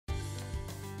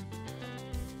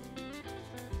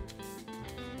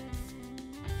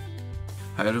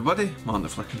Hi everybody, Martyn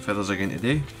Flicking Feathers again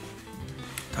today.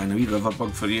 Tying a wee river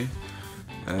bug for you.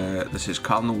 This is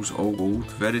Carnill's all gold,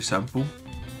 very simple.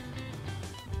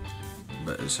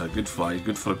 But it's a good fly,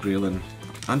 good for grayling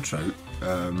and trout.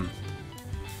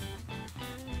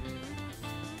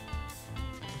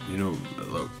 You know,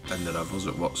 in the rivers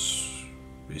it works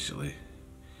basically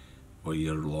all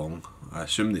year long. I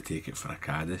assume they take it for a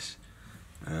caddis,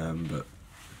 but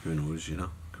who knows, you know,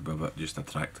 could be a bit just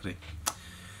attractory.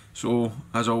 So,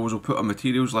 as always, I'll put a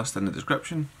materials list in the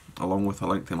description, along with a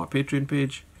link to my Patreon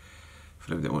page,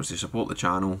 for anybody that wants to support the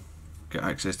channel, get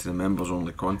access to the members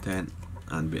only content,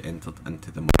 and be entered into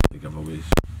the monthly giveaways.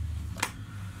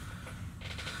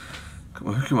 Got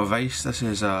my hook and my vice. This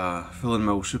is a Full and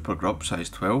Mill Super Grub size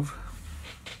 12,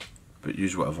 but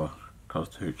use whatever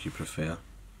curved hook you prefer.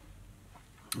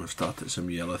 I've started some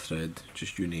yellow thread,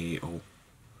 just uni 8 all.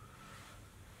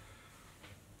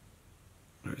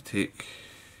 I'm going to take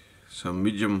some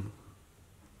medium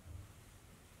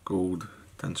gold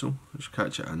tinsel, just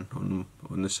catch it in on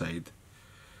the side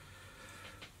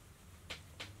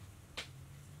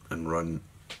and run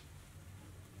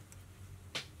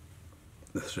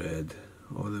the thread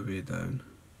all the way down.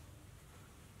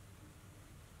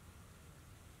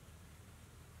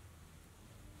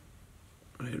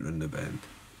 Right round the bend.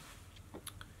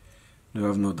 Now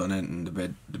I've not done anything,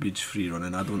 the bead's free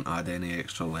running. I don't add any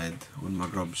extra lead on my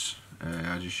grubs.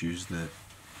 I just use the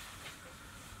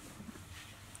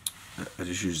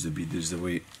bead as the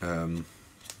weight. I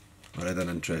read an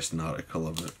interesting article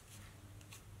about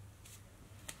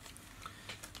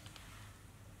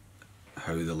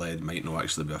how the lead might not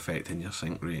actually be affecting your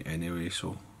sink rate anyway,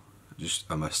 so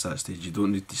I missed that stage. You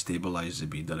don't need to stabilise the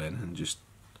bead or anything, just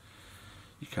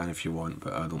you can if you want,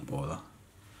 but I don't bother.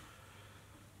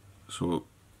 So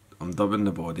I'm dubbing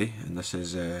the body, and this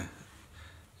is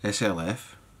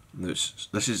SLF.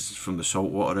 This is from the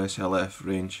saltwater SLF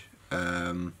range,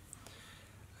 and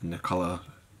the colour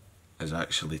is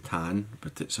actually tan,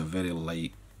 but it's a very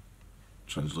light,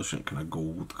 translucent kind of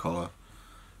gold colour.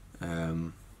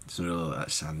 It's not really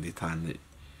that sandy tan that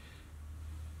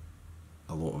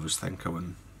a lot of us think of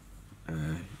when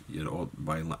you're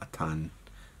buying like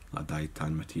a dyed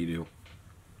tan material,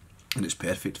 and it's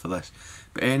perfect for this.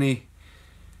 But any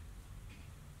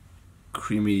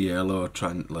creamy yellow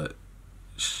or like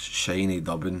shiny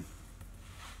dubbing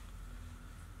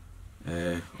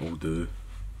will do.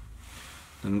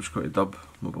 And I'm just going to dub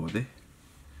my body.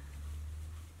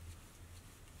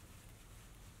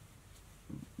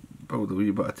 Build a wee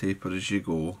bit of taper as you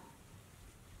go.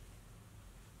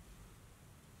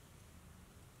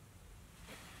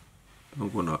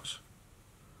 Don't go nuts.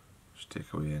 Just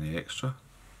take away any extra.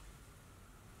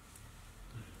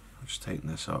 Just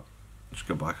tighten this up. Just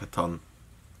go back a turn.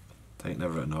 Tighten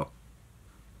everything up.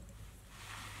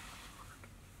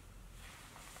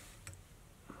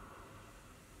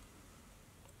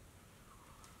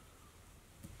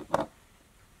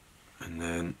 And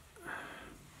then,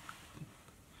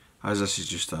 as this is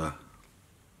just a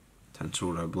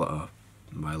tinsel rib, like a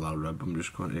mylar rib, I'm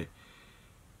just going to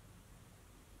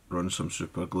run some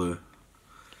super glue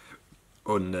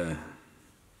on the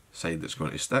side that's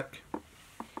going to stick.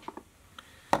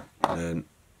 And then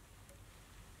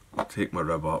I'll take my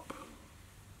rib up,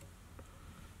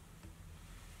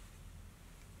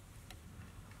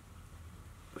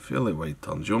 fairly wide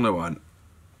turns. You only want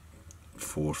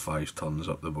 4 or 5 turns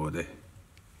up the body.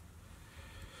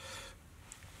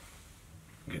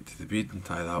 Get to the bead and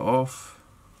tie that off.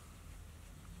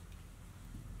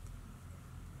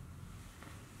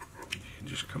 You can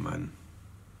just come in,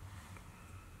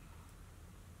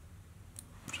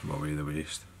 trim away the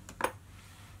waste,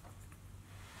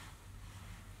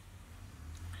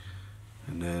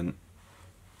 and then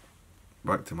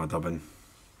back to my dubbing.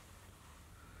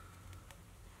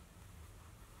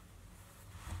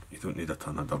 You don't need a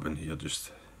ton of dubbing here,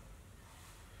 just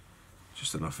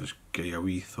enough to give you a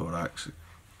wee thorax.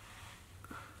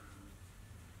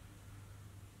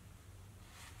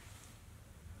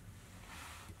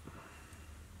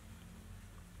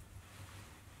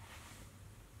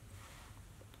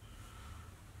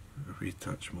 A wee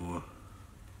touch more.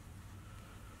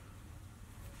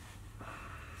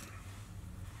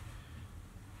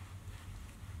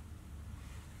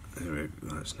 There we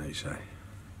go, that's nice, eh?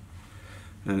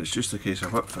 And it's just a case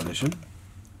of whip finishing.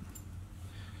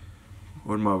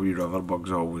 On my wee river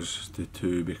bugs I always do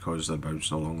 2 because they're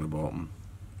bouncing along the bottom.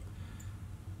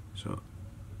 So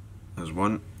there's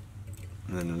one,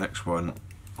 and then the next one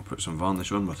I'll put some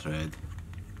varnish on my thread.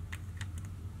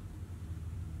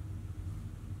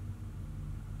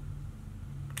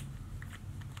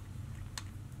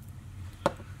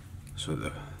 So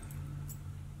the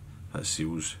that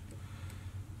seals.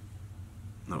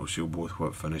 That will seal both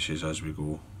whip finishes as we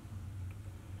go.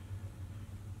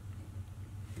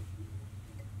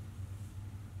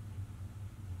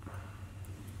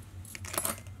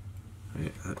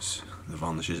 Right, that's the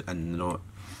varnishes in the knot.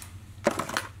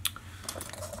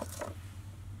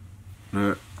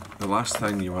 Now, the last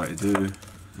thing you want to do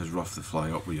is rough the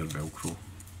fly up with your Velcro.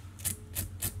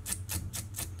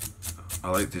 I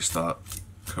like to start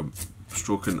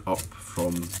stroking up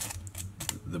from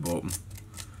the bottom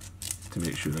to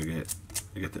make sure I get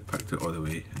it picked out all the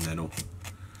way, and then I'll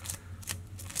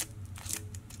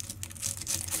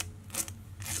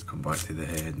come back to the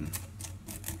head. And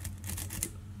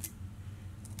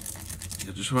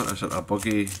you just want a sort of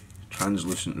buggy,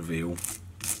 translucent veil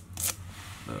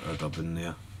that I dub in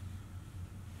there,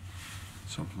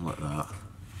 something like that.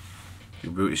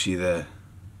 You'll be able to see the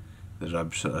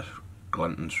ribs sort of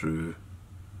glinting through,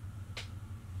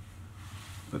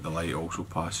 but the light also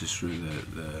passes through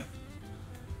the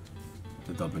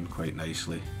dubbing quite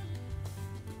nicely.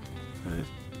 Right.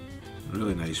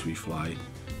 Really nice wee fly,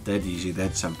 dead easy,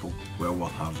 dead simple, well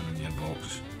worth having in your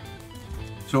box.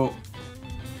 So,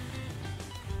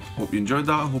 hope you enjoyed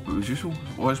that, I hope it was useful.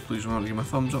 If it was, please remember to give me a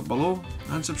thumbs up below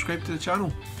and subscribe to the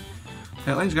channel.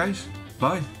 Headlines guys,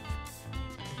 bye.